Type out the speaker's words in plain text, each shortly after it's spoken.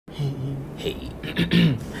Hey.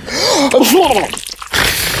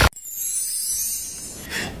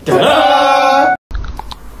 Ta-da!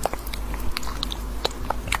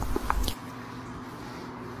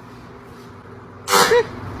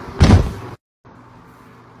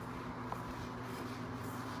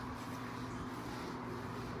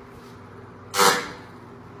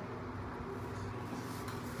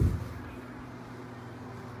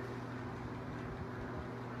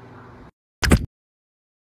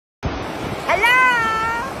 Hello,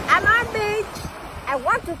 I'm on beach. I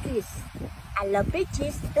want to kiss. I love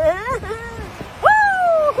beaches. Woo!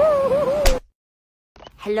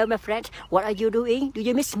 Hello, my friend. What are you doing? Do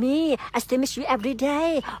you miss me? I still miss you every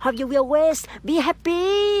day. Hope you will always be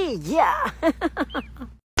happy. Yeah.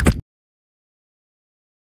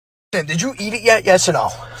 Did you eat it yet? Yes or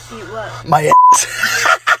no? Eat what? My ass.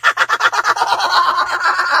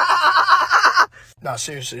 No,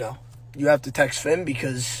 seriously though. You have to text Finn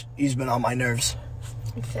because he's been on my nerves.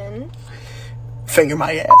 Finn? Finger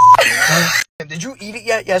my ass. Did you eat it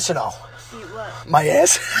yet? Yes or no? Eat what? My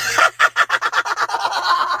ass.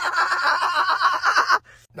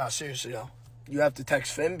 No, seriously though. You have to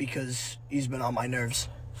text Finn because he's been on my nerves.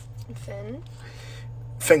 Finn?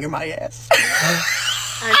 Finger my ass.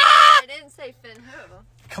 I didn't say Finn who.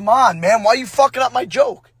 Come on, man. Why are you fucking up my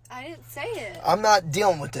joke? I didn't say it. I'm not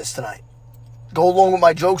dealing with this tonight. Go along with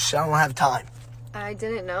my jokes. I don't have time. I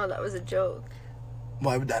didn't know that was a joke.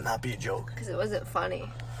 Why would that not be a joke? Because it wasn't funny.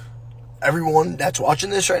 Everyone that's watching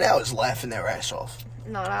this right now is laughing their ass off.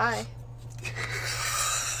 Not I.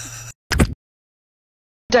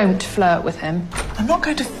 Don't flirt with him. I'm not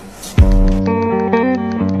going to...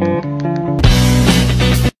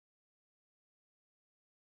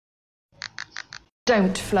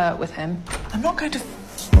 Don't flirt with him. I'm not going to...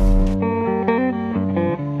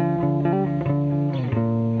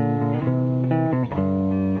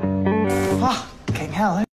 Oh, fucking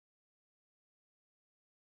hell.